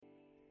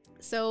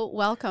So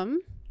welcome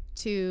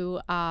to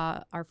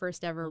our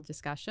first ever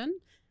discussion.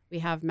 We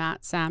have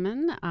Matt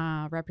Salmon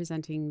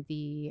representing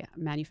the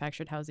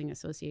Manufactured Housing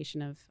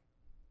Association of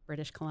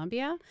British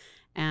Columbia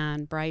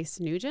and Bryce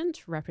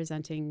Nugent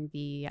representing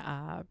the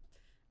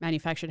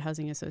Manufactured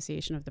Housing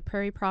Association of the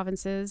Prairie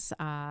Provinces.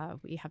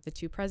 We have the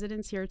two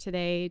presidents here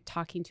today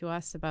talking to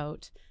us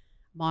about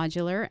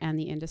modular and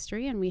the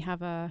industry, and we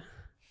have a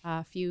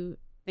few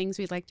things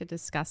we'd like to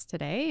discuss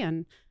today.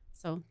 And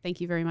so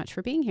thank you very much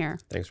for being here.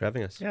 Thanks for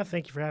having us. Yeah,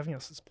 thank you for having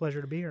us. It's a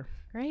pleasure to be here.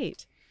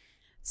 Great.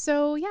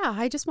 So yeah,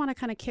 I just want to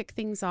kind of kick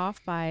things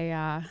off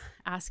by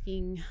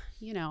asking,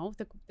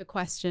 the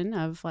question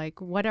of like,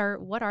 what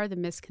are the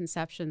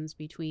misconceptions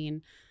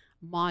between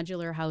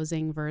modular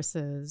housing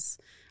versus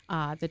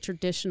the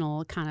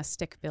traditional kind of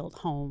stick-built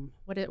home?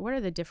 What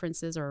are the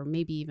differences, or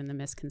maybe even the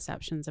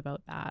misconceptions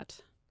about that?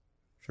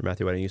 Sure,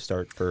 Matthew, why don't you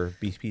start for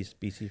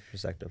BC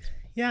perspective?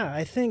 Yeah,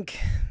 I think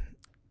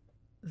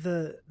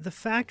the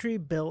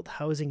factory-built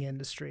housing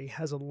industry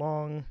has a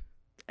long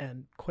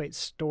and quite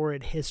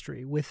storied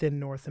history within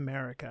North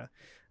America.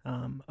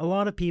 A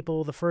lot of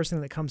people, the first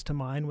thing that comes to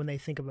mind when they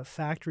think of a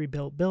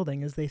factory-built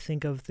building is they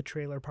think of the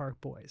Trailer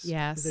Park Boys.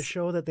 Yes. The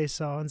show that they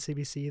saw on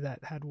CBC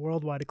that had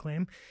worldwide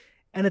acclaim.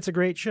 And it's a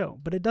great show,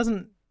 but it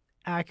doesn't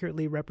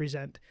accurately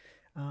represent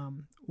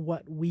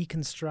what we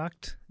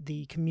construct,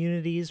 the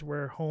communities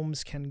where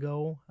homes can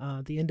go,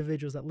 the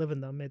individuals that live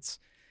in them. It's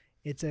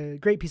a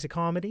great piece of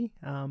comedy,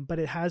 but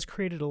it has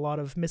created a lot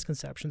of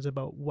misconceptions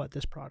about what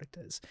this product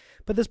is.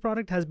 But this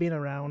product has been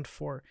around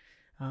for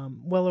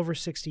well over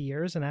 60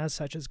 years, and as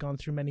such has gone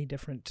through many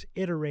different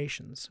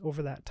iterations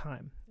over that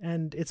time.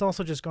 And it's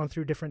also just gone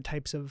through different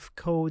types of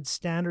code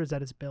standards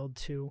that it's built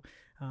to,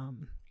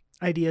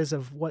 ideas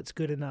of what's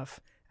good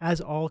enough,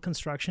 as all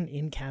construction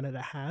in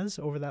Canada has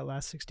over that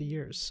last 60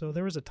 years. So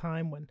there was a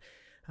time when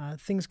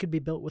things could be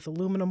built with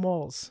aluminum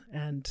walls,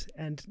 and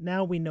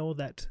now we know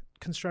that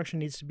construction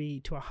needs to be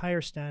to a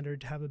higher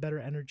standard to have a better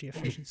energy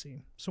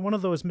efficiency. So one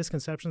of those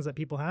misconceptions that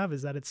people have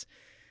is that it's,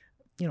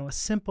 a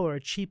simple or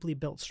a cheaply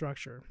built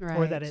structure, Right.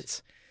 or that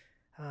it's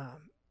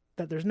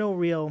that there's no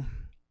real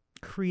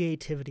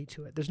creativity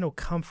to it. There's no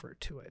comfort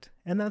to it.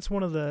 And that's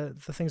one of the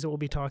things that we'll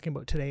be talking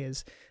about today,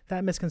 is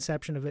that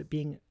misconception of it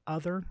being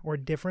other or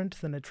different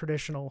than a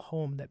traditional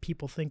home that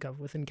people think of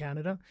within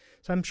Canada.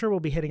 So I'm sure we'll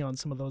be hitting on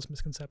some of those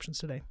misconceptions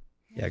today.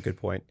 Yeah, good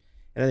point.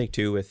 And I think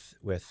too,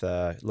 with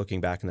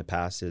looking back in the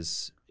past,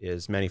 is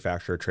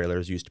manufactured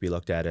trailers used to be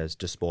looked at as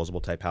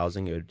disposable type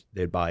housing.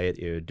 They'd buy it,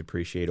 it would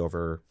depreciate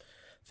over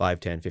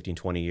 5, 10, 15,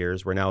 20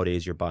 years, where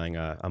nowadays you're buying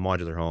a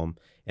modular home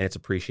and it's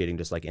appreciating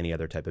just like any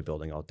other type of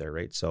building out there,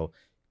 right? So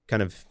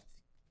kind of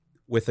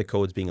with the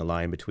codes being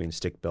aligned between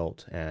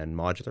stick-built and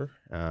modular,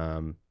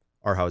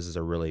 our houses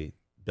are really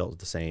built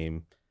the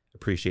same,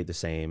 appreciate the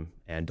same,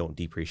 and don't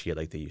depreciate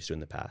like they used to in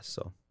the past.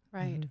 So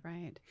Right,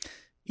 right.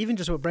 Even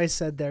just what Bryce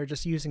said there,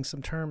 just using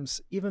some terms,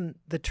 even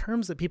the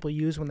terms that people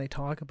use when they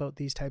talk about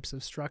these types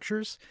of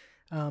structures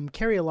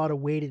carry a lot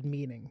of weighted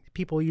meaning.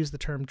 People use the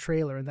term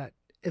trailer, and that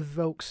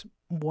evokes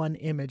one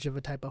image of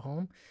a type of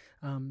home,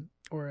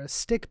 or a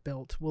stick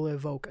built will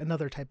evoke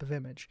another type of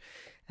image.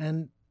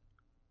 And,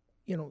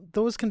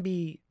 those can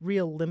be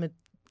real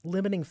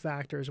limiting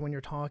factors when you're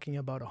talking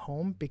about a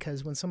home,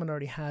 because when someone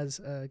already has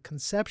a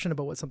conception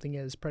about what something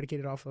is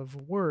predicated off of a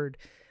word,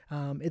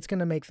 it's going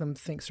to make them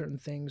think certain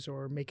things,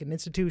 or make an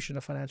institution,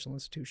 a financial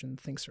institution,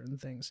 think certain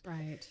things.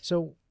 Right.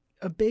 So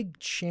a big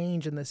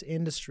change in this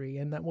industry,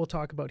 and that we'll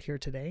talk about here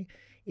today,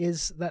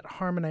 is that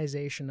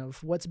harmonization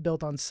of what's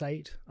built on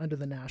site under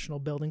the National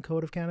Building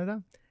Code of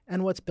Canada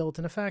and what's built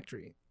in a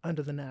factory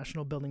under the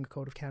National Building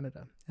Code of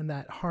Canada. And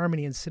that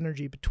harmony and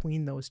synergy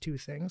between those two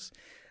things,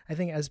 I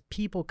think as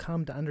people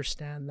come to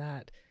understand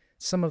that,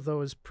 some of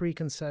those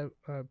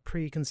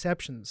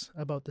preconceptions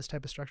about this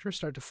type of structure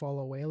start to fall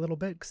away a little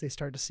bit, because they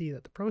start to see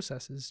that the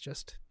process is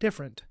just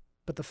different,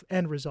 but the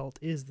end result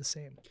is the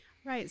same.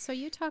 Right. So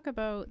you talk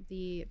about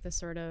the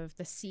sort of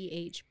the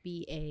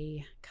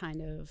CHBA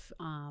kind of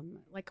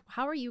like,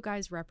 how are you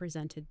guys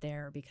represented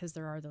there? Because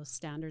there are those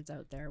standards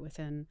out there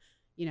within,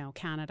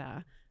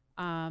 Canada.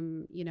 How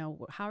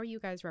are you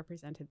guys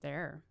represented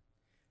there?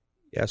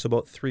 yeah, so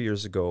about 3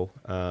 years ago,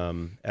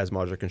 as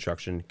modular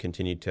construction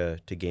continued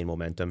to gain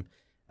momentum,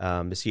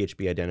 the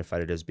CHB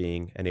identified it as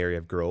being an area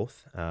of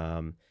growth.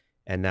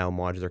 And now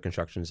modular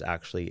construction is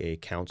actually a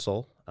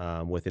council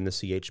within the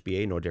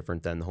CHBA, no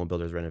different than the home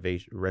builders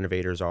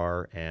renovators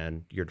are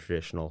and your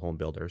traditional home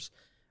builders.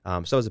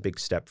 So that was a big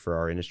step for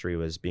our industry,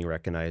 was being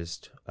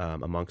recognized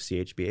amongst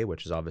CHBA,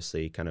 which is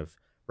obviously kind of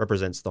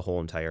represents the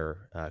whole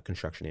entire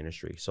construction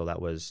industry. So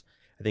that was,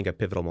 I think, a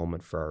pivotal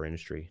moment for our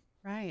industry.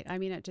 Right. I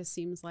mean, it just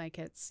seems like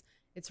it's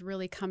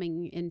really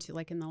coming into,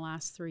 like, in the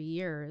last 3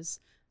 years,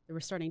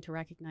 we're starting to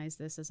recognize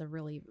this as a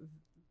really,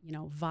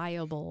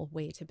 viable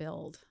way to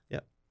build. Yeah.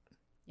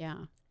 Yeah.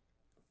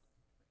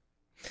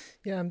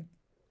 Yeah.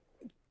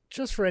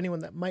 Just for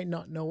anyone that might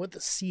not know what the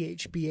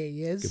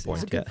CHBA is, Good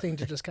point, it's a good thing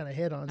to just kind of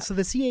hit on. So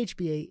the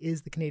CHBA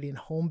is the Canadian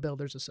Home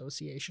Builders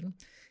Association,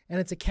 and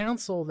it's a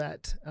council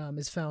that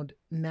is found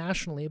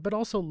nationally, but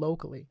also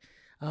locally.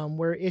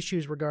 where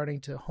issues regarding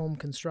to home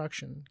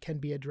construction can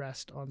be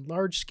addressed on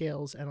large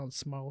scales and on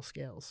small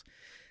scales.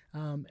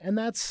 And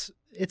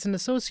it's an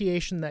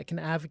association that can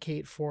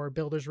advocate for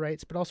builders'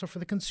 rights, but also for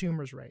the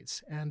consumers'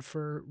 rights and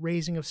for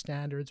raising of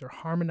standards or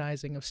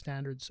harmonizing of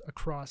standards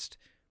across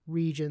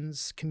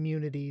regions,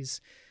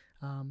 communities,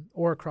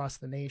 or across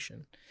the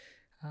nation.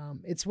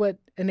 It's what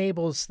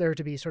enables there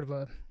to be sort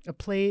of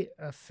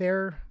a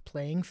fair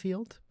playing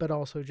field, but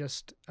also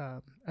just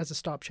as a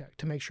stop check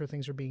to make sure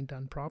things are being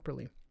done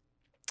properly.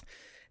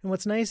 And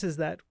what's nice is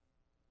that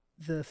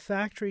the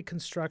factory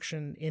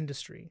construction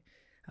industry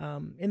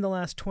in the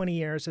last 20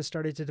 years has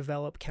started to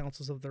develop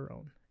councils of their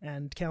own.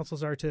 And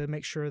councils are to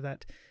make sure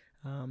that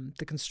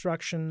the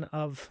construction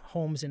of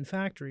homes in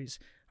factories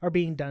are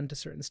being done to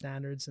certain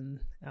standards, and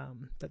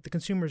that the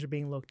consumers are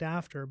being looked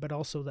after, but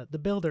also that the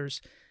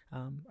builders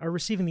are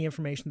receiving the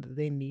information that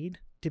they need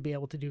to be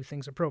able to do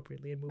things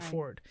appropriately and move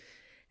forward.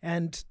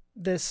 And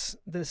this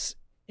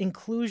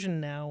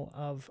inclusion now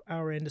of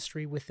our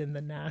industry within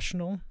the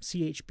national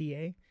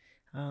CHBA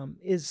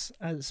is,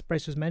 as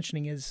Bryce was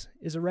mentioning, is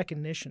a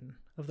recognition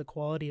of the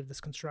quality of this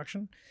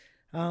construction.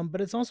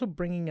 But it's also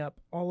bringing up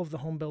all of the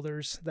home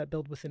builders that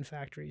build within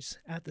factories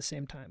at the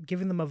same time,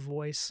 giving them a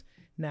voice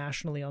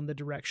nationally on the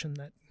direction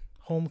that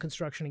home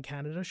construction in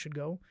Canada should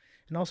go,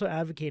 and also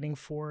advocating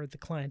for the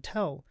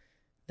clientele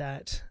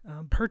that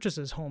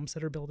purchases homes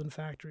that are built in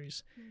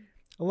factories.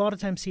 A lot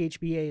of times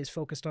CHBA is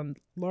focused on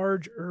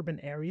large urban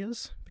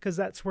areas because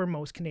that's where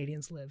most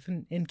Canadians live,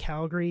 in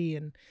Calgary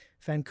and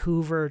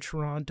Vancouver,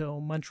 Toronto,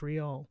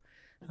 Montreal.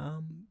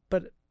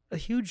 But a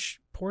huge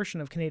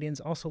portion of Canadians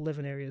also live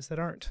in areas that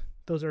aren't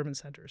those urban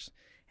centers.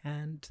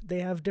 And they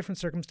have different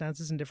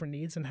circumstances and different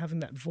needs, and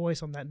having that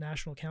voice on that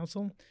national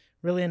council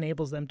really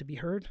enables them to be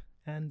heard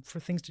and for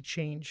things to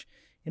change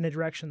in a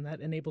direction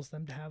that enables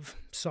them to have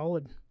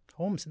solid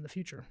homes in the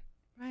future.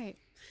 Right.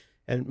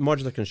 And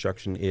modular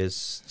construction is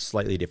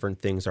slightly different.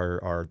 Things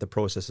are the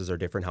processes are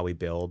different, how we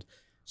build.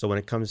 So when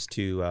it comes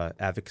to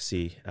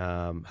advocacy,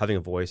 having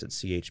a voice at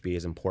CHB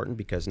is important,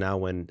 because now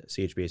when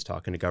CHB is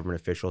talking to government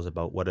officials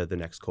about what do the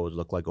next codes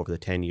look like over the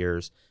 10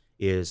 years,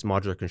 is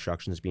modular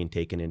construction is being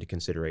taken into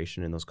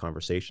consideration in those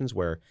conversations,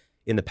 where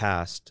in the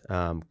past,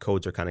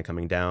 codes are kind of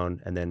coming down.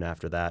 And then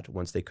after that,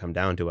 once they come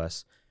down to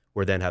us,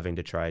 we're then having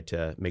to try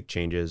to make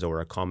changes or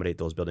accommodate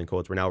those building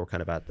codes. We're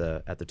kind of at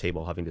the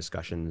table having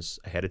discussions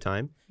ahead of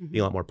time,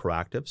 being a lot more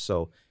proactive.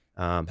 So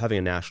having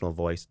a national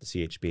voice at the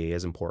CHBA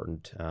is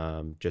important,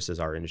 just as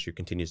our industry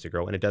continues to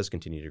grow, and it does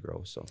continue to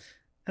grow. So,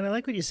 and I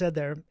like what you said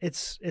there.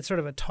 It's sort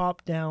of a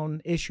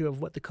top-down issue of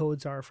what the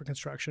codes are for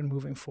construction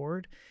moving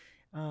forward.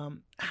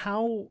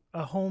 How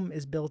a home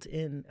is built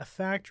in a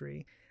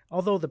factory,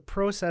 although the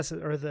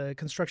processes or the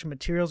construction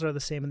materials are the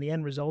same and the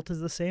end result is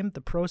the same, the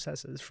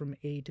processes from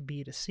A to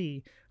B to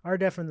C are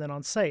different than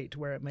on site,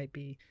 where it might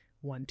be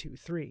 1, 2,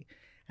 3.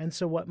 And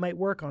so what might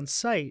work on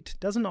site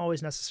doesn't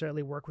always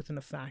necessarily work within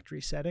a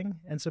factory setting.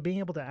 And so being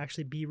able to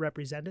actually be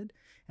represented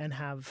and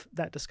have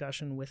that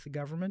discussion with the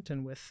government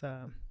and with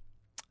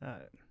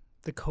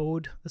the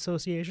Code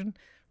Association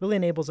really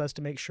enables us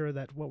to make sure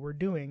that what we're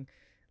doing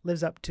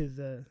lives up to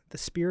the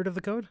spirit of the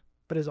code,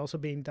 but is also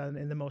being done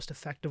in the most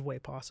effective way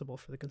possible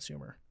for the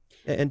consumer.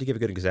 And to give a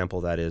good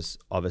example, that is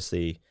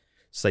obviously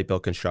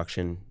site-built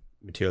construction,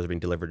 materials are being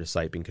delivered to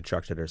site, being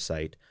constructed at our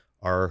site.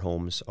 Our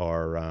homes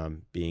are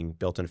being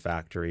built in a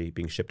factory,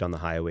 being shipped on the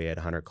highway at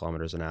 100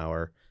 kilometers an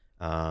hour,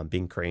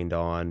 being craned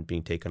on,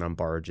 being taken on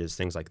barges,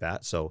 things like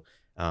that. So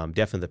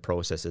definitely the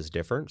process is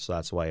different. So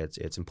that's why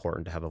it's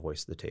important to have a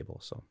voice at the table.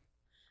 So.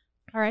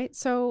 All right.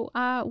 So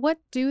what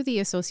do the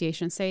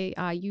associations say?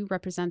 You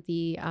represent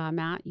the,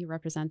 Matt, you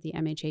represent the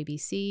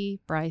MHABC.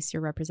 Bryce,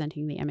 you're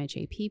representing the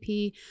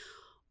MHAPP.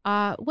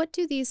 What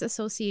do these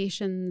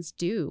associations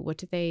do?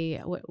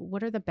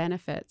 What are the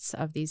benefits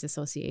of these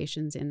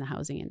associations in the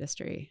housing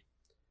industry?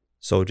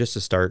 So just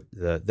to start,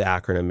 the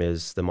acronym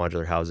is the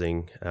Modular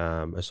Housing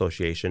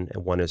Association.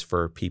 And one is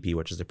for PP,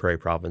 which is the Prairie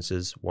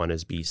Provinces. One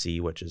is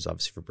BC, which is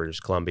obviously for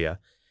British Columbia.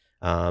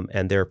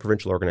 And they're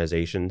provincial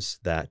organizations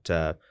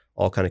that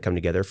all kind of come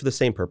together for the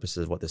same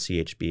purposes as what the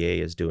CHBA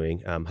is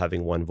doing,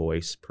 having one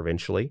voice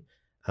provincially.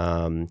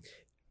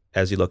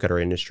 As you look at our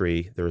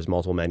industry, there's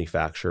multiple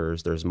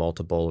manufacturers, there's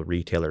multiple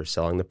retailers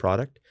selling the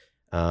product,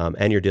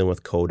 and you're dealing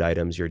with code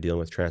items, you're dealing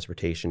with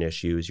transportation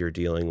issues, you're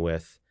dealing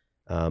with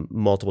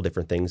multiple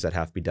different things that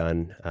have to be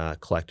done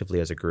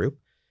collectively as a group.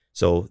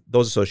 So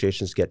those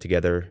associations get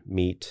together,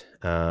 meet,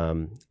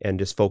 and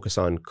just focus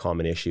on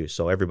common issues.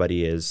 So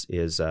everybody is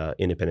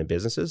independent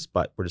businesses,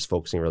 but we're just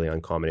focusing really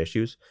on common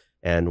issues.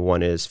 And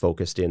one is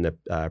focused in the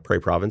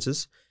Prairie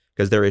Provinces,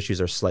 because their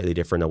issues are slightly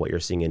different than what you're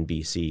seeing in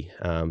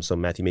BC. So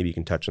Matthew, maybe you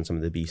can touch on some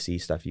of the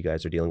BC stuff you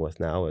guys are dealing with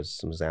now as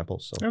some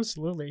examples. So.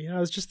 Absolutely. I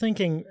was just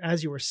thinking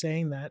as you were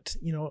saying that,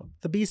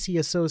 the BC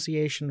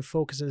Association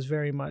focuses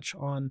very much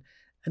on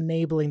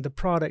enabling the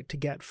product to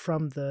get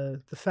from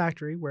the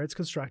factory where it's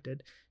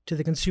constructed to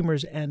the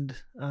consumer's end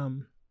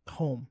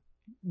home.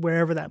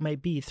 wherever that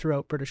might be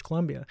throughout British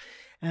Columbia.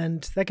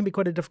 And that can be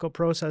quite a difficult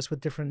process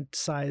with different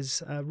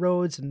size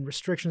roads and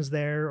restrictions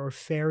there, or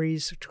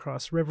ferries to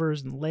cross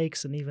rivers and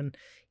lakes, and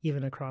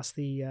even across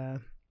the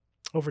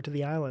over to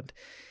the island.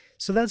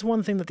 So that's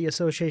one thing that the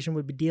association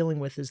would be dealing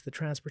with, is the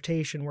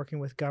transportation, working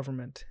with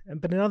government.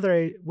 But in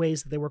other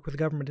ways that they work with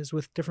government is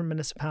with different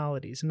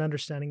municipalities and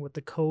understanding what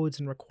the codes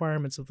and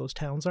requirements of those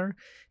towns are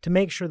to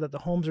make sure that the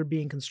homes are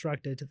being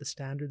constructed to the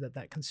standard that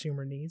that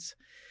consumer needs.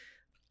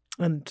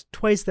 And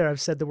twice there I've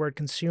said the word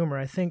consumer.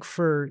 I think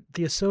for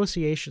the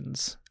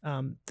associations,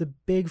 the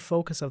big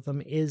focus of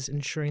them is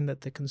ensuring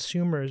that the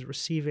consumer is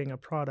receiving a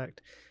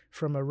product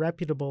from a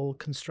reputable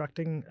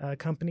constructing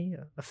company,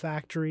 a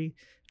factory,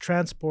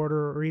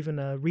 transporter, or even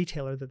a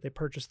retailer that they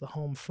purchase the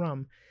home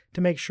from,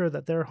 to make sure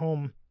that their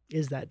home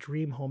is that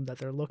dream home that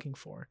they're looking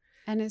for.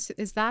 And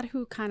is that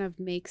who kind of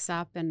makes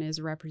up and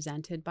is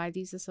represented by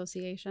these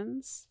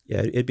associations?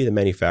 Yeah, it'd be the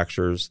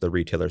manufacturers, the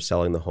retailers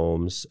selling the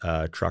homes,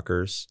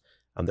 truckers.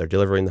 They're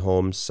delivering the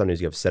homes. Sometimes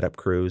you have setup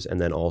crews,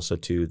 and then also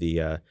to the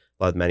a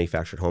lot of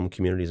manufactured home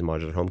communities and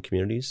modular home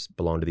communities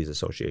belong to these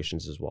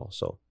associations as well.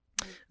 So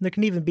there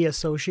can even be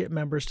associate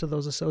members to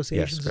those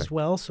associations Yes, as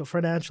well. So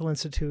financial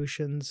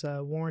institutions,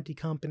 warranty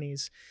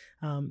companies,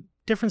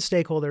 different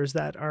stakeholders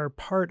that are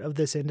part of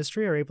this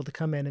industry are able to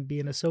come in and be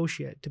an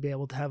associate, to be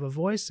able to have a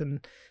voice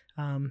and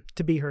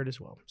to be heard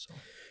as well. So.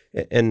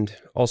 And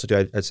also,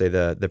 too, I'd say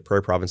the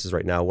Prairie provinces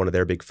right now, one of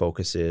their big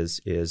focuses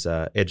is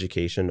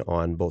education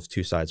on both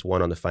two sides.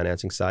 One on the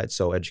financing side,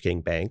 so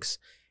educating banks.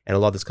 And a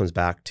lot of this comes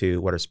back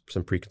to what are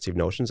some preconceived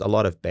notions. A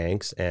lot of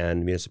banks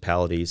and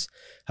municipalities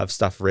have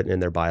stuff written in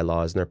their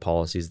bylaws and their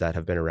policies that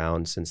have been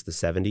around since the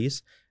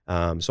 70s.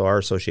 So our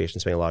association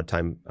spent a lot of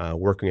time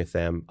working with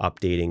them,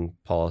 updating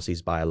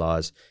policies,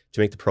 bylaws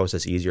to make the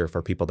process easier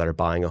for people that are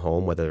buying a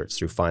home, whether it's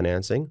through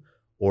financing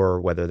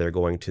or whether they're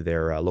going to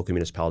their local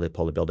municipality to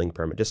pull a building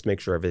permit, just to make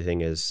sure everything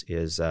is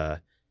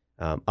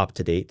up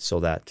to date, so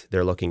that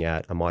they're looking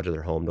at a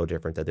modular home no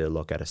different than they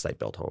look at a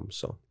site-built home.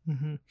 So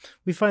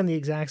we find the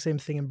exact same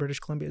thing in British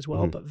Columbia as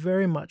well, but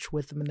very much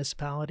with the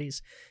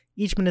municipalities.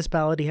 Each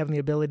municipality having the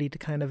ability to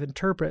kind of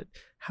interpret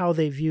how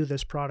they view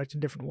this product in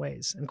different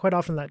ways. And quite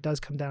often that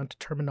does come down to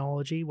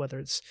terminology, whether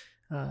it's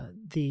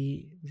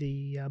the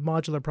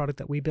modular product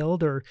that we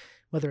build, or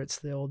whether it's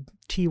the old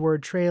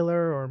T-word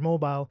trailer or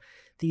mobile.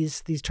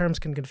 These terms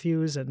can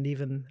confuse and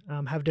even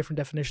have different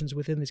definitions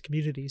within these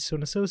communities. So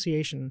an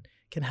association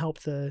can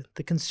help the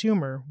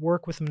consumer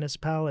work with the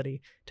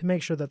municipality to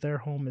make sure that their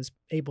home is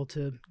able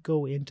to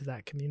go into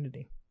that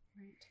community.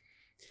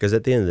 because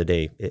at the end of the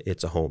day,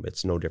 it's a home.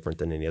 It's no different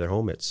than any other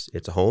home.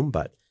 It's a home,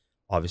 but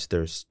obviously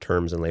there's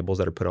terms and labels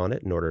that are put on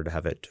it in order to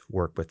have it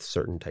work with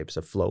certain types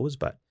of flows.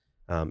 But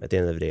at the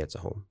end of the day, it's a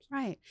home.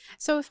 Right.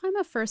 So if I'm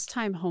a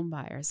first-time home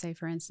buyer, say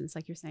for instance,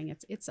 like you're saying,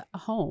 it's a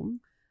home.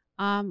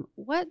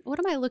 What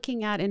am I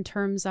looking at in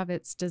terms of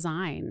its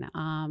design?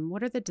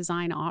 What are the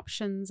design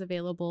options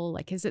available?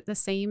 Like, is it the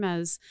same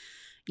as,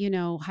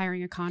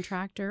 hiring a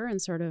contractor and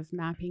sort of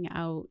mapping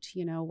out,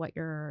 what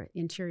your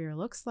interior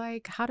looks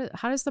like? How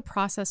does the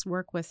process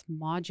work with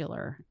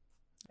modular?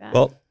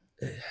 Well,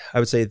 I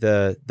would say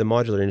the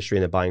modular industry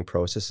and the buying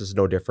process is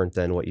no different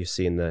than what you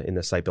see in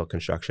the site built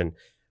construction.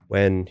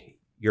 When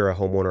you're a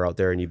homeowner out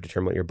there and you've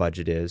determined what your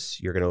budget is,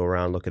 you're going to go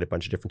around, look at a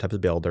bunch of different types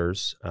of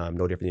builders.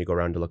 No different than you go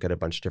around to look at a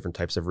bunch of different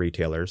types of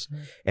retailers.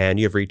 Mm-hmm. And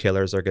you have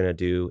retailers that are going to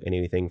do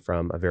anything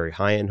from a very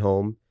high-end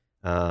home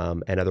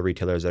and other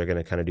retailers that are going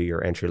to kind of do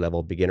your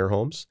entry-level beginner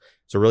homes.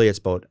 So really it's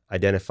about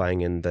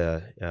identifying in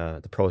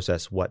the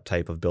process what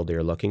type of builder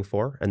you're looking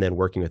for and then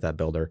working with that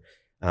builder.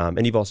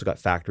 And you've also got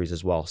factories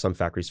as well. Some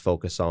factories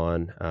focus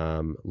on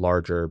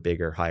larger,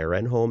 bigger,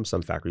 higher-end homes.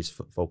 Some factories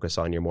focus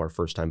on your more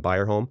first-time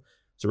buyer home.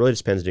 So it really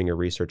just depends on doing your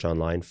research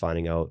online,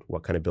 finding out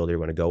what kind of builder you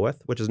want to go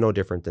with, which is no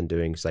different than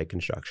doing site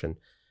construction.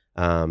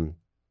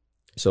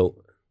 So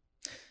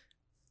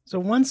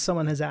once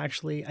someone has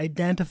actually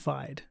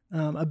identified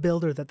a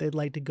builder that they'd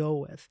like to go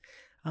with,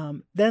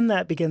 then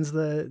that begins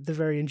the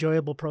very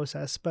enjoyable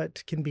process,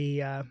 but can be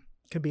a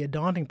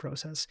daunting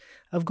process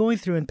of going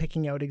through and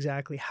picking out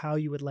exactly how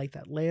you would like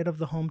that layout of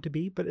the home to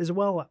be, but as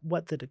well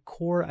what the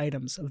decor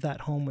items of that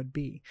home would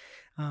be.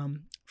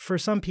 For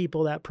some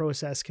people, that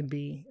process can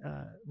be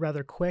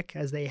rather quick,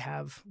 as they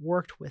have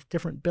worked with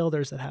different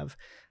builders that have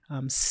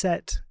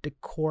set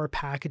decor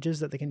packages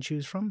that they can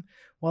choose from,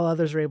 while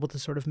others are able to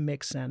sort of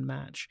mix and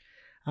match.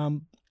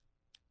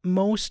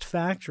 Most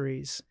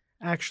factories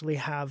actually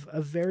have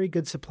a very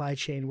good supply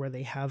chain where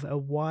they have a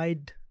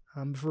wide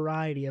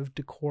variety of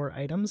decor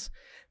items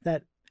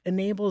that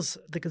enables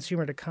the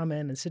consumer to come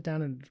in and sit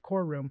down in the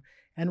decor room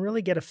and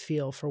really get a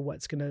feel for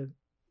what's going to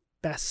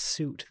best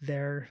suit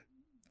their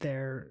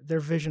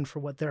vision for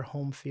what their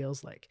home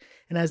feels like.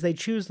 And as they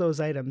choose those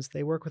items,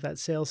 they work with that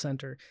sales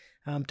center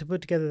to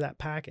put together that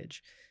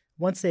package.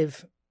 Once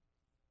they've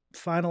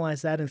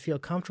finalized that and feel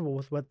comfortable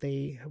with what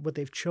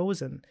they've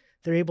chosen,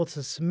 they're able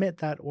to submit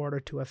that order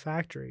to a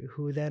factory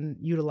who then,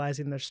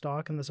 utilizing their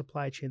stock and the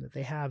supply chain that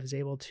they have, is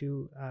able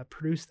to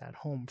produce that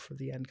home for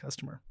the end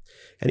customer.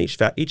 And each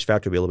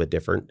factory will be a little bit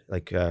different.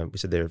 Like we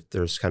said,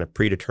 there's kind of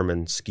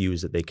predetermined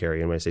SKUs that they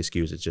carry. And when I say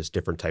SKUs, it's just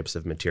different types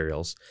of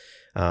materials.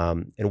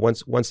 And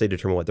once they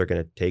determine what they're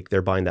going to take,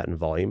 they're buying that in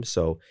volume.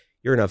 So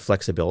you're going to have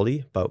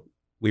flexibility, but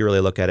we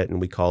really look at it and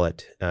we call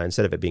it,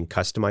 instead of it being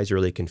customized, you're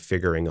really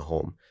configuring a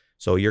home.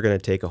 So you're going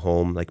to take a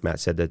home, like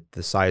Matt said, that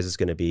the size is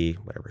going to be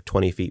whatever,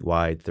 20 feet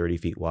wide, 30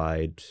 feet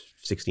wide,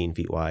 16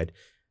 feet wide.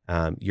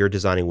 You're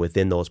designing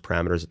within those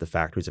parameters that the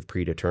factories have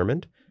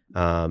predetermined.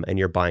 And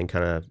you're buying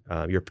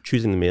you're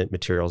choosing the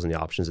materials and the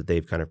options that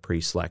they've kind of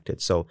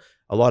pre-selected. So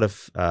a lot of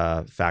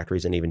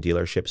factories and even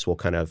dealerships will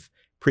kind of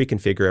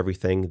pre-configure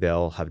everything.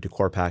 They'll have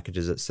decor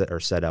packages that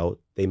are set out.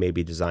 They may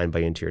be designed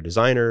by interior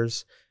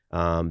designers.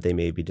 They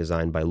may be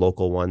designed by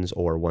local ones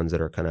or ones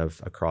that are kind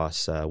of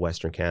across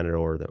Western Canada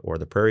or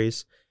the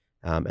prairies.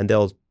 And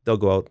they'll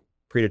go out,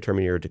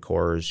 predetermine your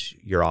decors,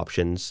 your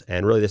options.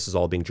 And really this is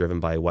all being driven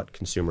by what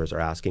consumers are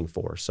asking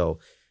for. So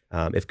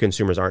if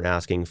consumers aren't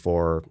asking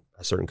for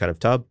a certain kind of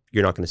tub,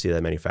 you're not going to see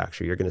that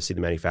manufacturer. You're going to see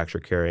the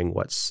manufacturer carrying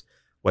what's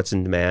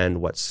in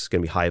demand, what's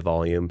going to be high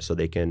volume, so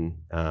they can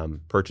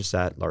purchase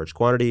that large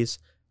quantities,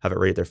 have it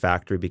ready at their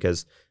factory.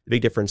 Because the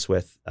big difference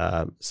with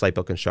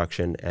site-built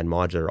construction and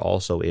modular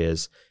also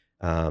is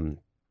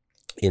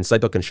in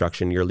site-built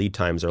construction, your lead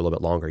times are a little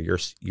bit longer.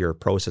 Your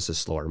process is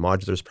slower.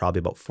 Modular is probably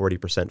about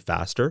 40%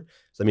 faster.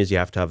 So that means you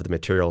have to have the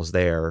materials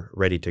there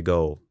ready to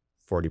go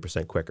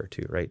 40% quicker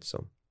too, right?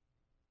 So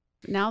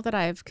now that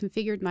I've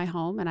configured my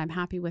home and I'm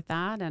happy with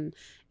that, and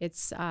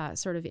it's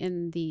sort of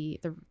in the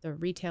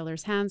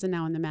retailer's hands and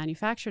now in the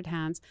manufactured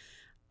hands,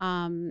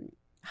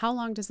 how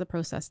long does the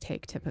process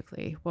take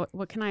typically?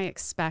 What can I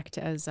expect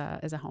as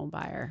a home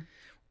buyer?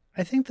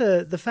 I think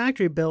the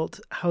factory-built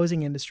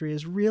housing industry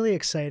is really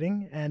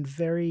exciting and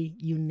very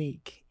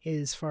unique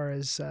as far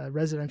as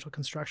residential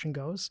construction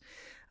goes.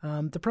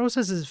 The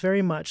process is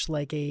very much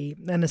like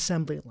an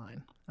assembly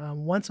line.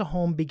 Once a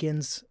home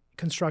begins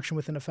construction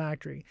within a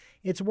factory,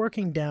 it's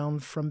working down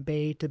from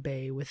bay to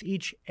bay, with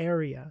each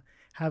area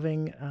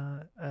having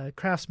a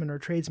craftsman or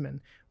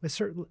tradesman with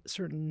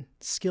certain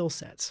skill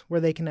sets where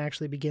they can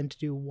actually begin to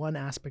do one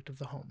aspect of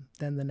the home,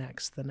 then the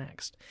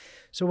next.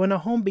 So when a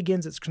home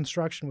begins its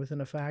construction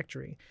within a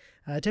factory,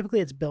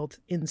 typically it's built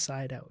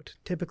inside out.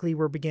 Typically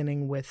we're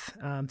beginning with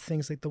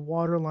things like the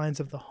water lines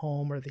of the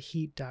home or the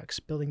heat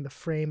ducts, building the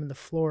frame and the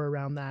floor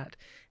around that,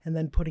 and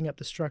then putting up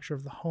the structure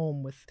of the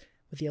home with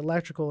the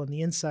electrical and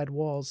the inside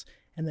walls,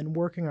 and then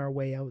working our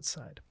way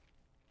outside.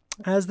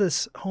 As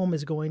this home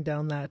is going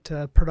down that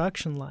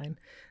production line,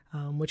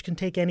 which can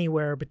take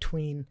anywhere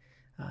between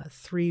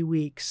 3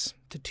 weeks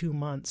to 2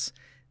 months,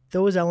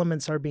 those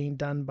elements are being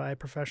done by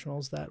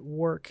professionals that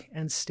work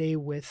and stay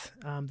with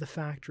the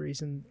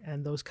factories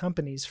and those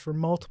companies for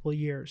multiple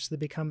years. They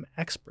become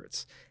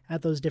experts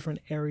at those different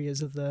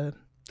areas of the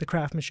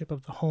craftsmanship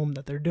of the home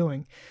that they're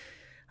doing.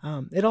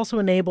 It also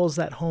enables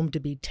that home to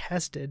be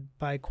tested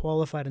by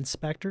qualified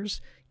inspectors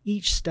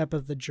each step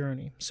of the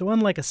journey. So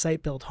unlike a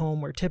site-built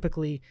home where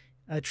typically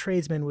a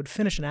tradesman would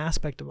finish an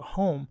aspect of a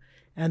home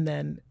and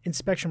then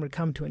inspection would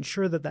come to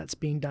ensure that that's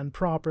being done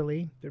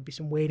properly, there'd be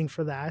some waiting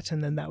for that,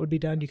 and then that would be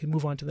done. You can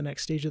move on to the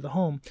next stage of the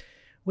home.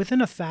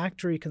 Within a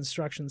factory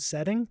construction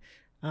setting,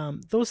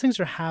 those things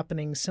are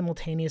happening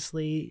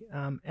simultaneously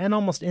and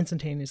almost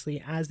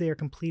instantaneously as they are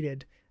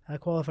completed. A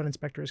qualified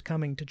inspector is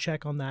coming to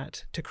check on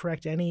that, to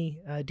correct any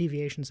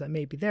deviations that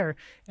may be there,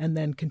 and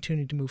then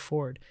continue to move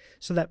forward.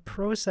 So that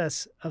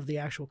process of the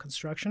actual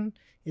construction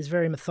is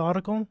very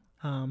methodical.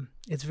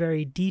 It's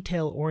very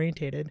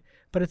detail-orientated,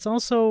 but it's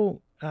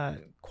also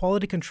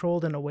quality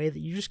controlled in a way that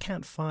you just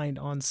can't find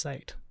on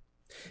site.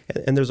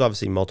 And there's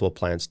obviously multiple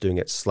plants doing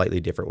it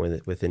slightly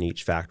different within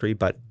each factory,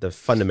 but the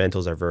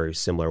fundamentals are very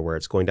similar, where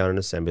it's going down an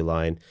assembly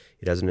line,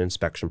 it has an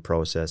inspection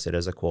process, it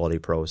has a quality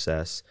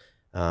process,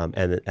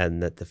 and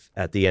that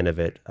at the end of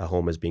it, a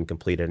home is being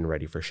completed and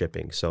ready for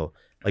shipping. So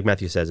like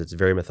Matthew says, it's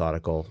very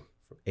methodical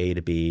from A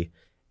to B,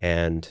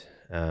 and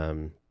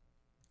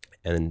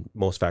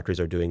most factories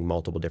are doing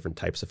multiple different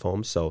types of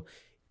homes. So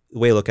the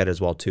way I look at it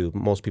as well too,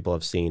 most people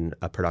have seen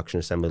a production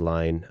assembly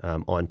line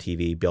on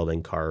TV,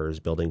 building cars,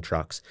 building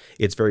trucks.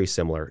 It's very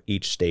similar.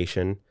 Each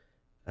station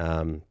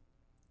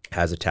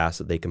has a task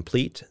that they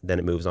complete, then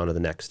it moves on to the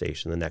next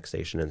station,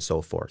 and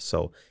so forth.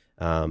 So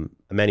a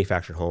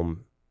manufactured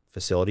home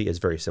facility is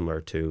very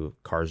similar to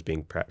cars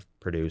being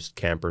produced,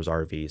 campers,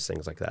 RVs,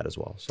 things like that as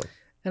well. So.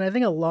 And I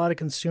think a lot of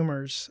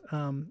consumers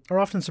are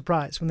often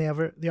surprised when they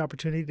have the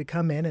opportunity to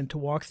come in and to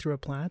walk through a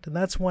plant. And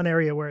that's one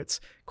area where it's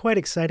quite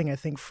exciting, I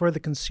think, for the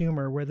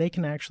consumer, where they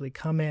can actually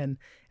come in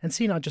and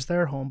see not just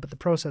their home, but the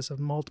process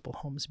of multiple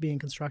homes being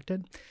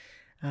constructed.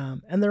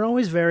 And they're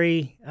always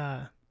very,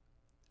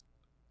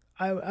 I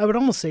I would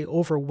almost say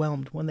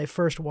overwhelmed when they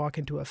first walk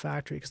into a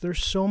factory, because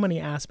there's so many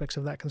aspects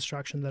of that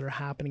construction that are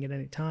happening at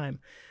any time.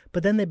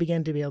 But then they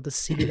begin to be able to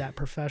see that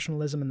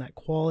professionalism and that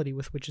quality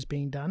with which is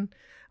being done,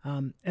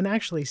 and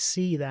actually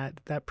see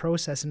that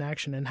process in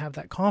action and have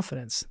that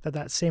confidence that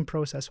that same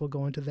process will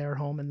go into their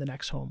home and the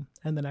next home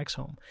and the next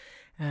home.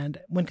 And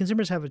when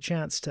consumers have a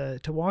chance to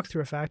walk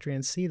through a factory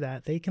and see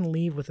that, they can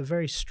leave with a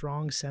very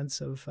strong sense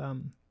of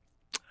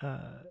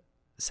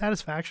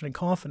satisfaction and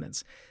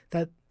confidence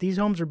that these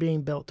homes are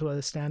being built to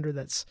a standard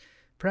that's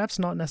perhaps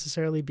not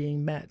necessarily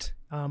being met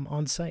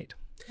on site.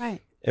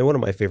 Right. And one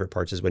of my favorite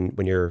parts is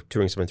when you're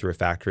touring someone through a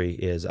factory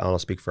is, I'll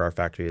speak for our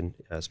factory and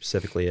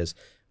specifically, is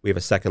we have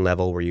a second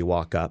level where you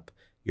walk up,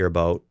 you're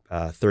about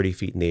 30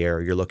 feet in the air,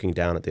 you're looking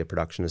down at the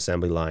production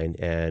assembly line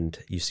and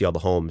you see all the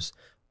homes.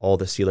 All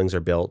the ceilings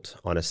are built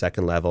on a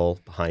second level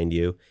behind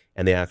you,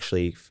 and they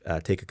actually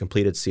take a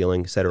completed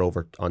ceiling, set it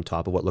over on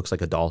top of what looks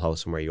like a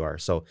dollhouse from where you are.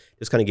 So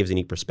this kind of gives a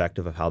neat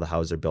perspective of how the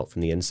houses are built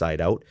from the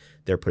inside out.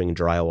 They're putting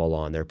drywall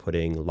on, they're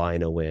putting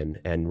lino in,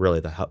 and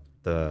really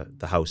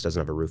the house doesn't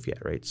have a roof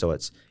yet, right? So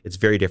it's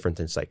very different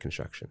than site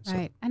construction. So.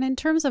 Right. And in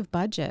terms of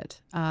budget,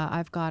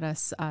 I've got a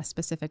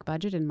specific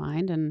budget in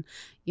mind. And,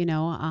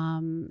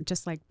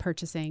 just like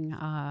purchasing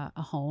a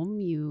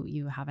home,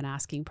 you have an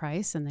asking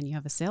price and then you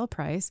have a sale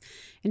price.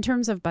 In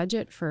terms of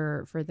budget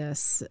for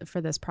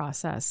this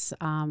process,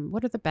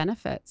 what are the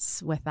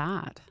benefits with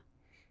that?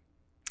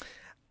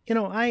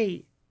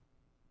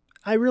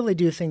 I really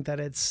do think that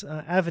it's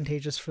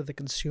advantageous for the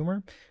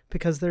consumer,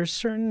 because there's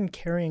certain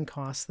carrying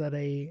costs that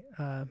a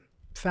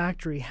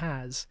factory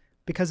has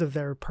because of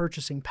their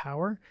purchasing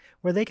power,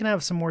 where they can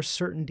have some more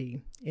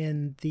certainty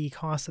in the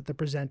costs that they're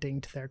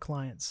presenting to their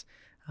clients.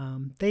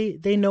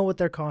 They know what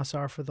their costs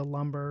are for the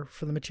lumber,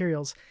 for the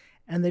materials,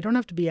 and they don't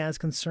have to be as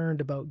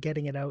concerned about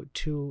getting it out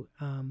to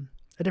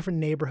a different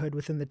neighborhood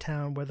within the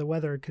town where the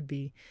weather could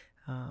be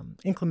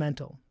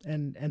incremental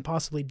and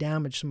possibly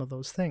damage some of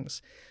those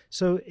things.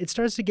 So it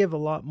starts to give a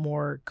lot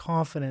more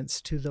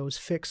confidence to those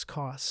fixed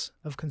costs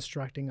of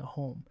constructing a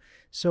home.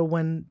 So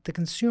when the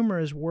consumer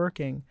is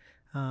working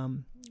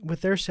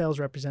with their sales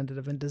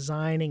representative and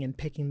designing and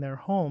picking their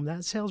home,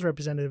 that sales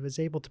representative is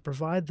able to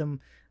provide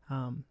them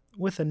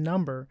with a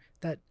number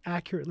that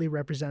accurately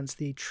represents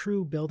the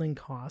true building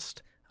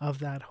cost of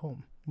that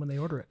home when they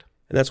order it.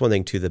 And that's one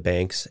thing too, the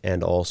banks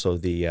and also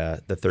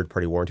the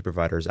third-party warranty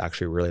providers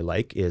actually really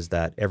like, is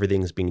that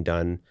everything's being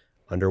done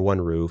under one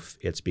roof.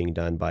 It's being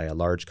done by a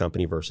large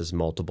company versus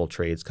multiple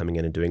trades coming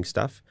in and doing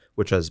stuff,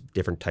 which has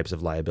different types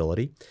of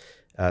liability.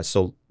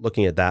 So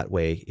looking at that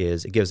way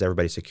is it gives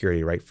everybody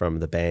security, right from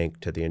the bank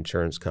to the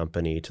insurance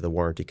company to the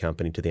warranty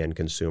company to the end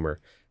consumer,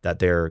 that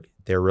they're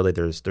really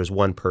there's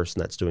one person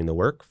that's doing the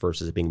work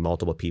versus it being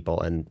multiple people,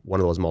 and one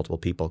of those multiple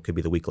people could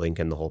be the weak link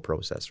in the whole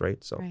process,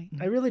 right? So right.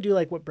 I really do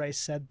like what Bryce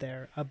said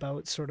there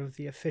about sort of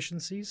the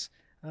efficiencies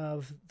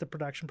of the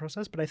production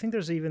process, but I think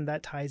there's even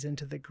that ties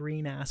into the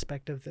green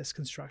aspect of this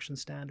construction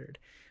standard.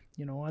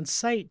 On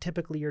site,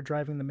 typically you're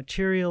driving the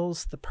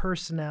materials, the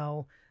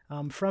personnel,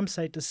 from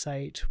site to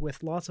site,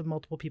 with lots of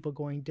multiple people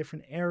going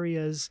different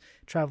areas,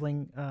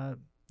 traveling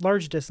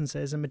large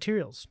distances, and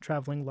materials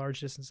traveling large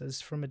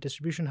distances from a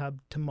distribution hub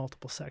to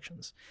multiple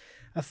sections.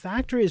 A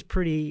factory is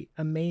pretty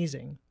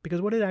amazing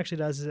because what it actually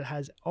does is it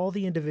has all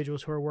the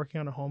individuals who are working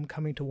on a home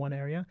coming to one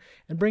area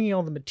and bringing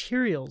all the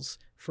materials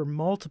for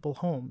multiple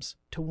homes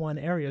to one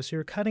area. So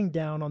you're cutting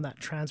down on that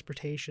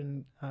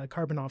transportation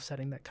carbon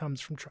offsetting that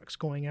comes from trucks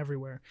going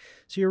everywhere.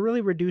 So you're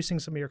really reducing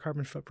some of your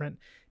carbon footprint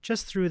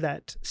just through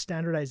that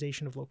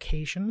standardization of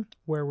location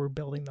where we're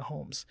building the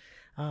homes.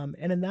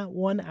 And in that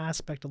one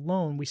aspect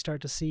alone, we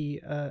start to see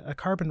a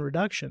carbon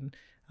reduction,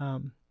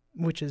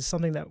 which is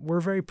something that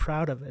we're very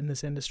proud of in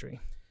this industry.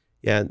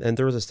 Yeah, and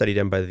there was a study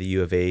done by the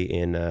U of A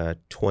in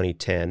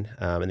 2010,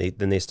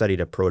 and they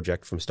studied a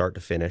project from start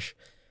to finish,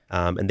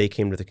 and they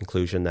came to the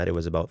conclusion that it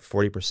was about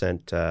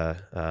 40%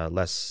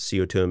 less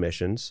CO2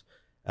 emissions,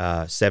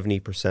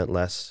 70%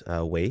 less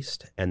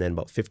waste, and then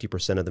about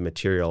 50% of the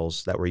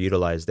materials that were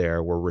utilized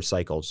there were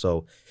recycled.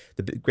 So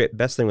the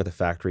best thing with a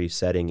factory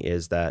setting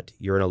is that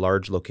you're in a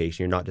large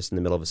location. You're not just in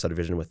the middle of a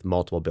subdivision with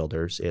multiple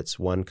builders. It's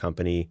one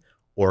company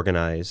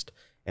organized.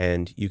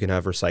 And you can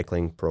have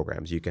recycling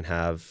programs. You can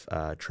have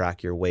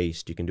track your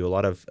waste. You can do a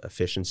lot of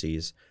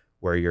efficiencies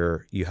where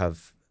you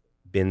have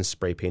bins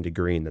spray painted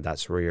green,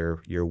 that's where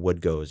your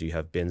wood goes. You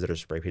have bins that are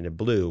spray painted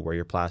blue, where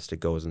your plastic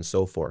goes, and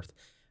so forth.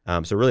 So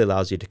it really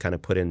allows you to kind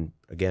of put in,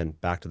 again,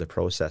 back to the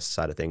process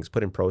side of things,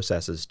 put in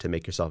processes to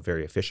make yourself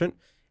very efficient.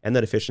 And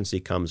that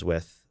efficiency comes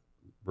with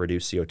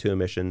reduced CO2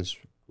 emissions,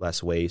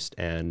 less waste,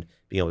 and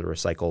being able to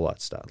recycle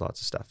lots of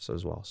stuff so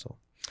as well. So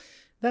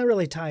that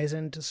really ties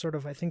into sort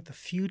of, I think, the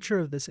future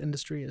of this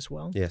industry as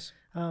well. Yes.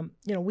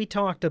 We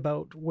talked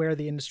about where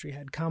the industry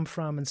had come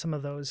from and some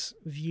of those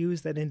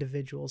views that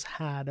individuals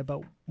had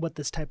about what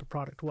this type of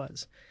product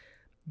was.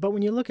 But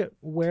when you look at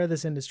where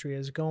this industry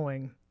is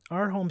going,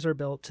 our homes are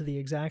built to the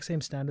exact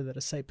same standard that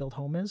a site-built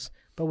home is,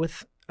 but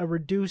with a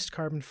reduced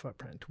carbon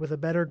footprint, with a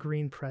better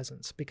green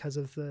presence because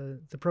of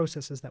the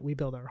processes that we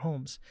build our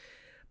homes.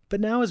 But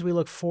now as we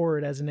look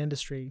forward as an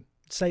industry,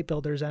 site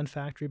builders and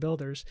factory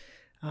builders,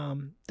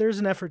 there's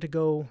an effort to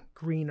go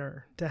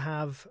greener, to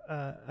have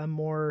a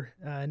more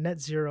net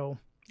zero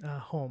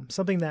home,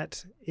 something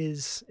that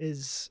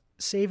is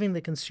saving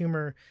the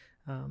consumer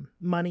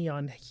money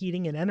on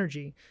heating and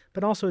energy,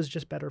 but also is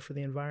just better for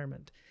the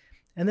environment.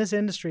 And this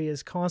industry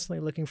is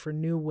constantly looking for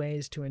new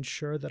ways to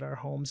ensure that our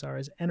homes are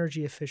as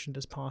energy efficient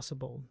as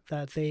possible,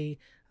 that they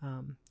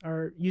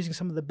are using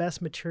some of the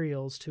best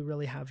materials to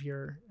really have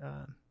your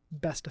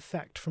best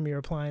effect from your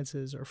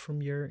appliances or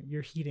from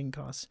your heating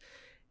costs.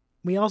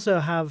 We also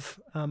have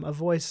a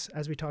voice,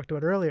 as we talked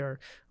about earlier,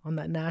 on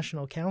that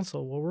national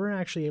council where we're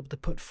actually able to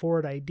put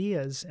forward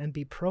ideas and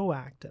be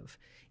proactive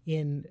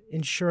in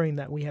ensuring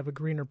that we have a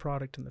greener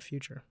product in the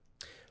future.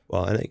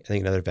 Well, I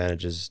think another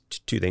advantage is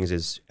two things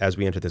is as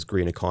we enter this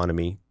green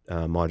economy,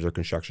 modular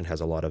construction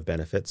has a lot of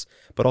benefits,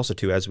 but also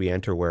too, as we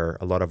enter where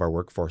a lot of our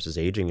workforce is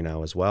aging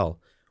now as well,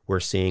 we're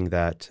seeing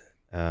that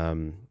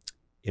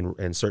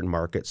in certain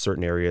markets,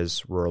 certain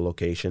areas, rural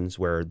locations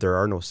where there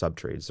are no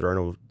subtrades, there are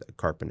no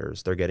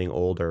carpenters, they're getting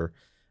older,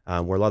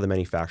 where a lot of the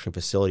manufacturing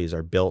facilities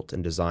are built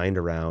and designed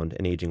around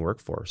an aging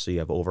workforce. So you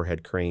have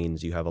overhead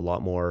cranes, you have a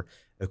lot more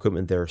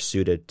equipment there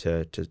suited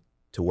to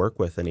work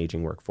with an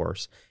aging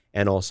workforce.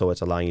 And also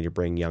it's allowing you to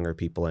bring younger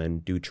people in,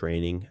 do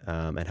training,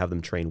 and have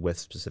them train with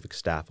specific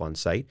staff on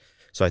site.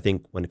 So I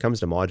think when it comes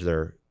to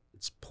modular,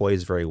 it's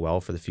poised very well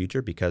for the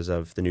future because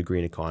of the new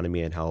green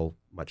economy and how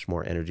much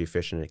more energy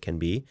efficient it can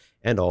be,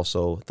 and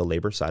also the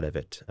labor side of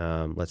it.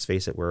 Let's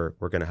face it,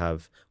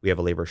 we have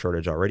a labor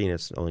shortage already, and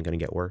it's only going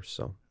to get worse.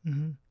 So,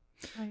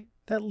 Right.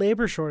 That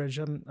labor shortage,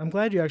 I'm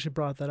glad you actually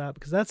brought that up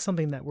because that's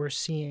something that we're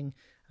seeing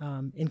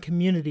in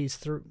communities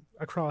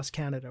across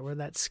Canada where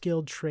that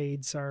skilled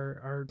trades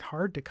are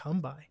hard to come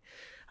by.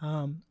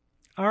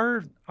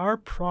 Our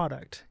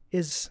product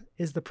is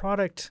the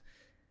product.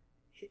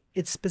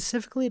 It's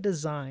specifically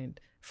designed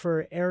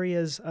for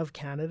areas of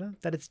Canada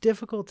that it's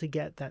difficult to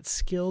get that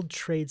skilled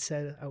trade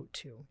set out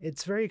to.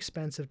 It's very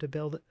expensive to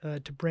build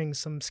to bring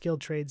some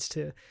skilled trades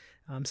to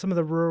some of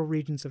the rural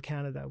regions of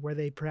Canada where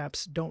they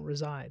perhaps don't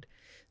reside.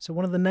 So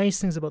one of the nice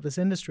things about this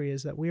industry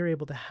is that we're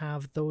able to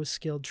have those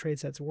skilled trade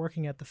sets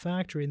working at the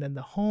factory and then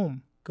the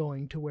home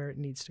going to where it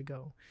needs to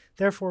go,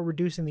 therefore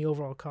reducing the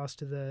overall cost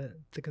to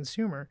the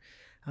consumer,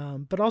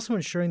 but also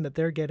ensuring that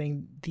they're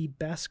getting the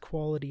best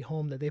quality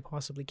home that they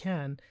possibly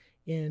can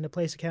in a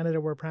place of Canada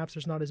where perhaps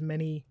there's not as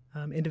many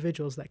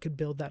individuals that could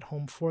build that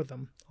home for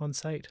them on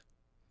site.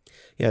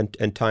 Yeah,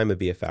 and time would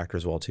be a factor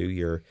as well too.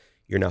 You're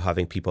now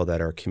having people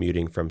that are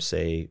commuting from,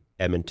 say,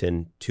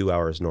 Edmonton 2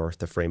 hours north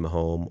to frame a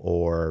home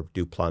or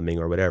do plumbing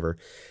or whatever.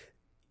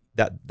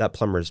 That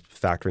plumber is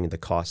factoring the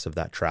costs of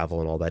that travel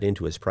and all that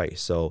into his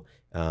price. So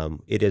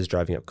it is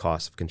driving up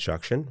costs of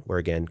construction, where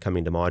again,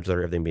 coming to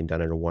modular, everything being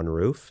done under one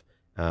roof,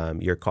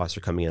 your costs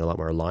are coming in a lot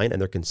more aligned and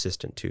they're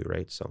consistent too,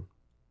 right? So.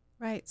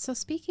 Right. So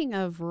speaking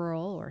of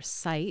rural or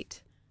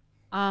site,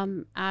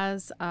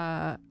 as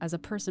a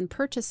person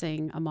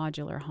purchasing a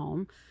modular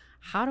home,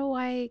 how do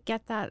I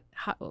get that?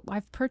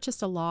 I've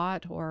purchased a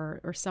lot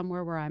or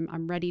somewhere where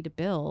I'm ready to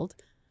build.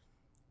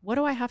 What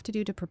do I have to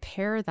do to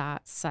prepare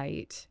that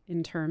site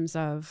in terms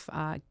of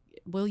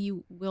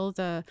will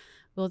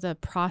the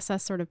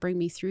process sort of bring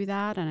me through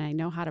that and I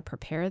know how to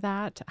prepare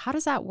that? How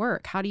does that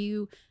work? How do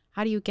you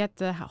get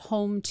the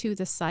home to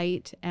the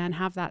site and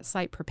have that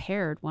site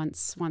prepared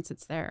once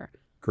it's there?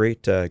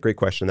 Great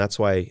question. That's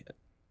why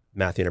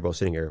Matthew and I are both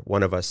sitting here.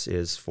 One of us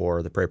is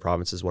for the Prairie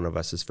Provinces, one of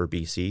us is for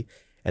BC.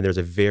 And there's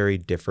a very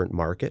different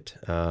market,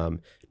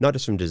 not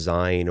just from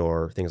design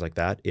or things like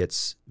that.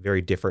 It's very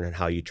different in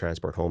how you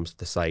transport homes to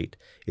the site.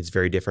 It's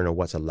very different on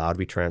what's allowed to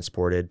be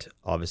transported.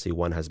 Obviously,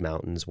 one has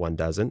mountains, one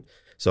doesn't.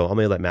 So I'm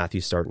going to let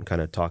Matthew start and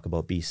kind of talk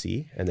about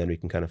BC, and then we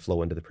can kind of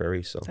flow into the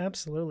prairie. So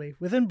absolutely.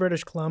 Within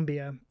British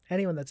Columbia,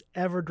 anyone that's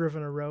ever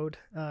driven a road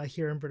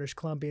here in British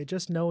Columbia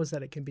just knows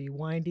that it can be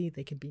windy,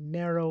 they can be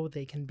narrow,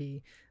 they can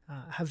be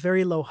have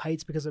very low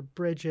heights because of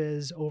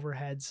bridges,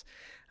 overheads.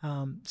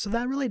 So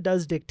that really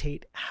does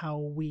dictate how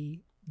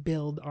we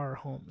build our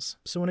homes.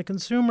 So when a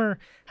consumer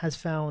has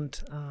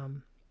found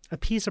a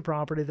piece of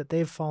property that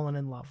they've fallen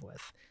in love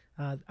with,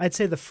 I'd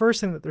say the first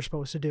thing that they're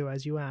supposed to do,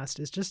 as you asked,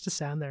 is just to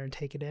stand there and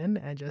take it in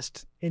and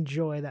just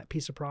enjoy that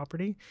piece of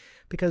property.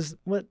 Because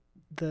what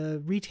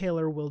the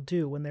retailer will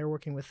do when they're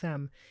working with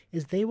them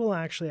is they will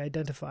actually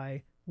identify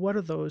what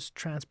are those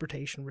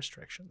transportation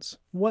restrictions?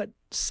 What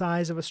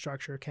size of a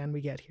structure can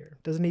we get here?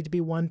 Does it need to be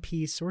one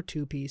piece or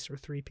two piece or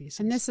three pieces?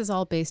 And this is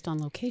all based on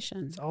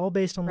location. It's all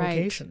based on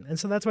location. And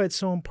so that's why it's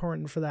so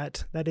important for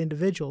that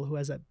individual who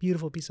has that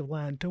beautiful piece of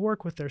land to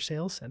work with their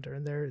sales center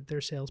and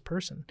their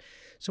salesperson.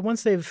 So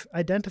once they've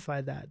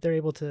identified that, they're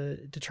able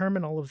to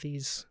determine all of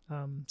these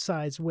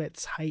size,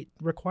 widths, height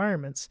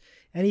requirements,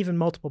 and even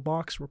multiple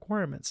box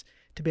requirements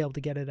to be able to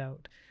get it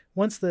out.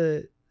 Once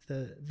the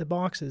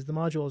boxes, the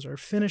modules are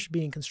finished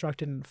being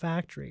constructed in the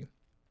factory,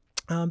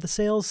 the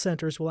sales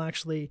centers will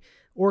actually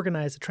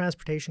organize a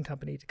transportation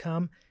company to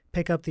come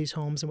pick up these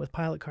homes and with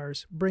pilot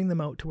cars, bring them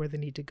out to where they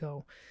need to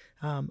go.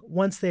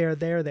 Once they are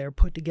there, they're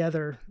put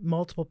together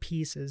multiple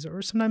pieces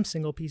or sometimes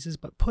single pieces,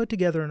 but put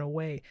together in a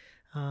way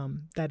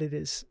that it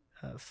is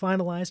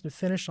finalized and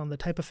finished on the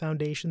type of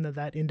foundation that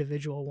that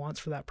individual wants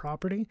for that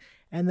property,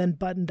 and then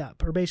buttoned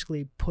up or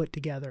basically put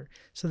together.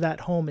 So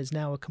that home is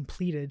now a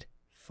completed,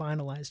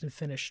 finalized, and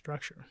finished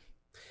structure.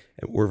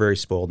 We're very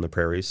spoiled in the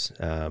prairies.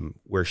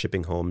 We're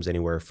shipping homes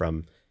anywhere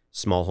from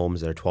small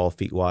homes that are 12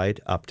 feet wide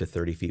up to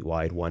 30 feet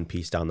wide, one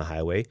piece down the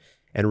highway.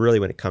 And really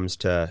when it comes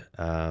to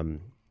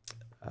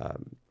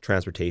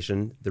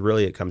transportation,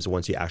 it comes to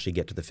once you actually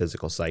get to the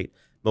physical site.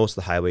 Most of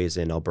the highways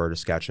in Alberta,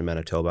 Saskatchewan,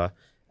 Manitoba,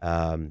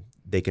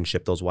 they can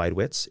ship those wide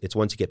widths. It's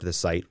once you get to the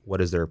site, what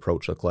does their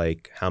approach look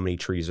like? How many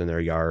trees are in their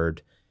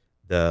yard?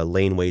 The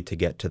laneway to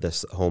get to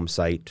this home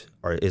site,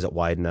 or is it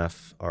wide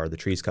enough? Are the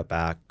trees cut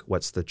back?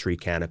 What's the tree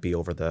canopy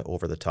over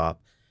the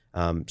top?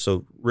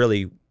 So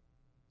really,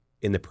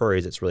 in the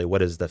prairies, it's really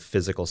what is the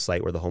physical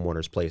site where the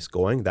homeowner's place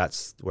going?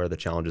 That's where the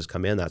challenges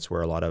come in. That's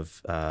where a lot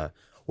of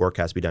work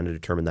has to be done to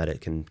determine that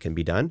it can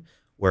be done.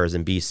 Whereas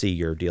in BC,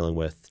 you're dealing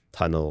with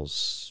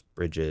tunnels,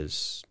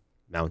 bridges,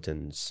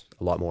 mountains,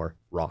 a lot more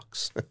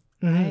rocks.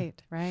 Right.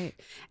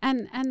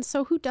 And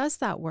so who does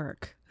that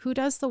work? Who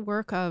does the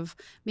work of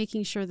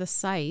making sure the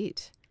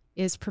site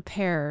is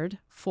prepared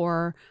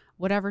for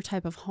whatever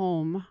type of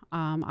home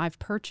I've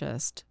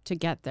purchased to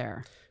get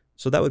there?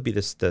 So that would be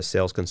the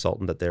sales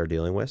consultant that they're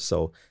dealing with.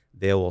 So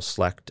they will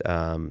select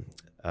a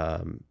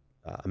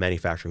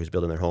manufacturer who's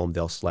building their home.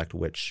 They'll select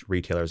which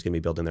retailer is going to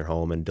be building their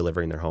home and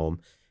delivering their home.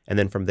 And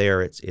then from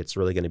there, it's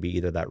really going to be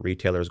either that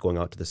retailer is going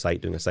out to the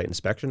site doing a site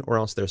inspection, or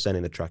else they're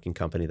sending the trucking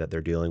company that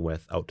they're dealing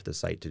with out to the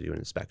site to do an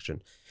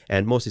inspection.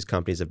 And most of these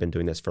companies have been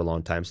doing this for a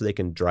long time, so they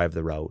can drive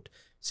the route,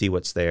 see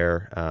what's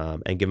there,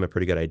 and give them a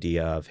pretty good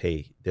idea of,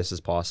 hey, this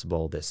is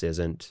possible, this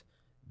isn't.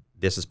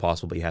 This is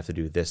possible, but you have to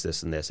do this,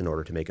 this, and this in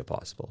order to make it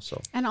possible.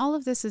 So, and all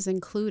of this is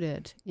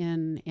included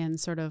in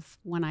sort of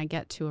when I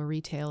get to a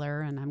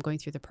retailer and I'm going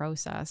through the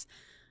process,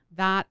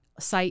 that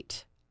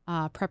site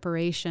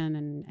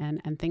preparation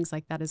and things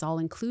like that is all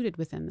included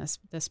within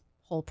this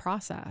whole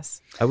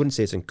process. I wouldn't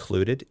say it's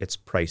included; it's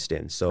priced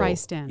in. So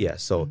priced in. Yeah.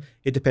 So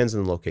it depends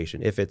on the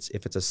location. If it's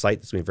a site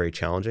that's going to be very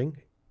challenging,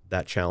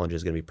 that challenge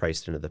is going to be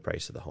priced into the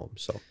price of the home.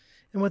 So,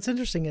 and what's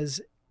interesting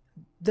is,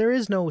 there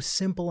is no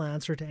simple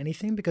answer to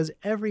anything because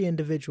every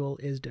individual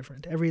is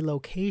different. Every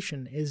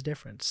location is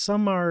different.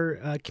 Some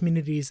are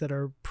communities that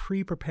are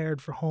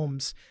pre-prepared for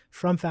homes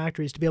from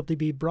factories to be able to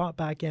be brought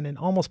back in and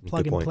almost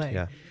plug and play,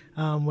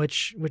 yeah.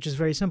 which is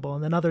very simple.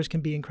 And then others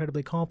can be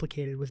incredibly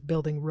complicated with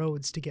building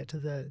roads to get to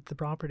the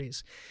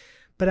properties.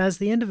 But as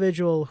the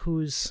individual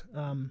who's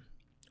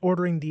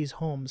ordering these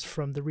homes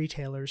from the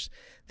retailers,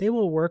 they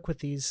will work with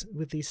these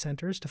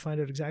centers to find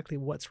out exactly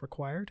what's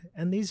required.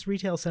 And these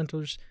retail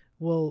centers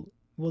will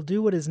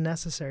do what is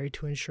necessary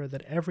to ensure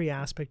that every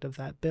aspect of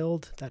that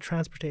build, that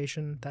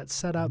transportation, that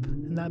setup,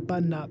 and that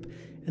button up,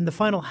 and the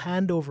final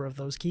handover of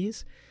those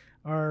keys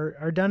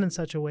are done in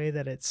such a way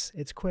that it's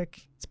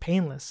quick, it's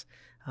painless,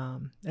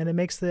 and it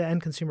makes the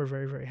end consumer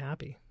very, very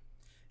happy.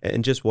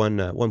 And just one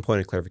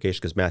point of clarification,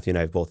 because Matthew and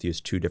I have both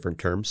used two different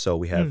terms. So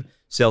we have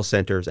sales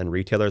centers and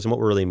retailers, and what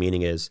we're really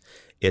meaning is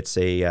it's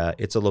a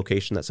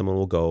location that someone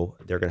will go.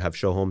 They're going to have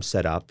show homes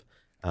set up.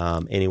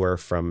 Anywhere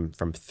from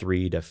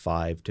 3 to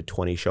 5 to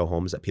 20 show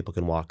homes that people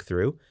can walk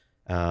through.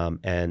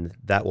 And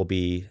that will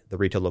be the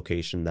retail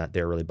location that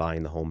they're really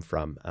buying the home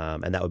from.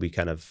 And that would be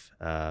kind of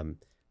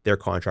their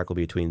contract will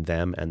be between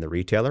them and the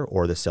retailer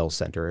or the sales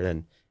center.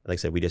 And like I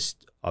said,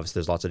 obviously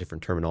there's lots of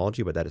different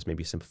terminology, but that just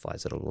maybe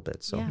simplifies it a little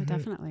bit. So yeah,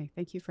 definitely.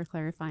 Thank you for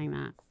clarifying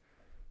that.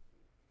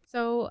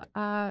 So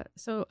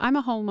I'm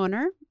a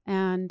homeowner,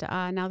 and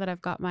now that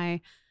I've got my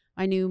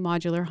new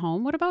modular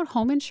home, what about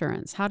home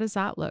insurance? How does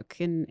that look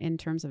in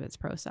terms of its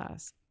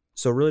process?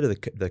 So really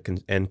to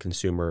the end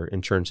consumer,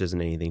 insurance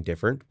isn't anything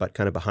different, but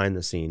kind of behind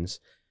the scenes,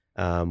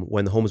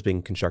 when the home is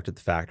being constructed at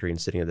the factory and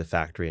sitting at the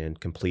factory and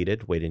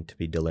completed, waiting to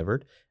be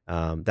delivered,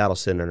 that'll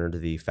sit under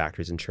the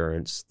factory's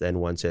insurance. Then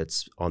once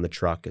it's on the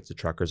truck, it's the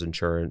trucker's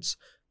insurance.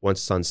 Once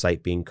it's on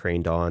site being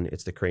craned on,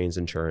 it's the crane's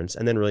insurance,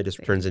 and then really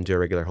just turns into a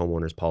regular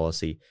homeowner's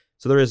policy.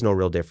 So there is no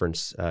real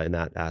difference in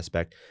that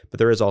aspect. But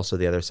there is also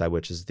the other side,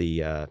 which is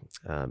the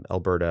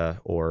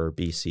Alberta or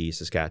BC,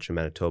 Saskatchewan,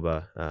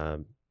 Manitoba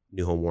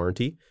new home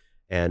warranty.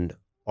 And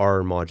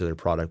our modular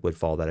product would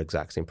follow that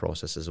exact same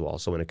process as well.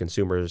 So when a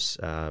consumer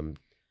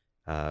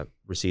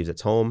receives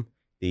its home,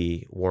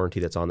 the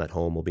warranty that's on that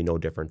home will be no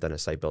different than a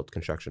site-built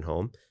construction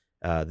home.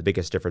 The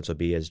biggest difference would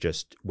be is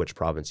just which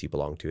province you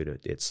belong to.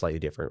 It's slightly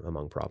different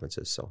among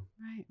provinces. So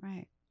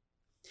Right.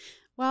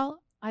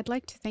 Well, I'd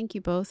like to thank you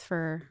both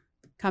for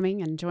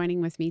coming and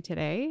joining with me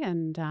today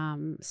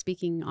and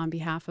speaking on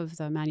behalf of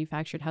the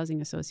Manufactured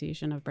Housing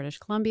Association of British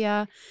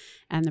Columbia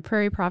and the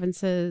Prairie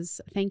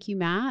Provinces. Thank you,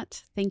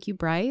 Matt. Thank you,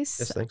 Bryce.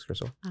 Yes, thanks,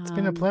 Crystal. It's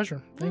been a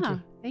pleasure. Thank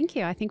you. Thank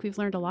you. I think we've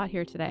learned a lot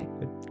here today.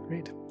 Good.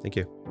 Great. Thank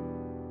you.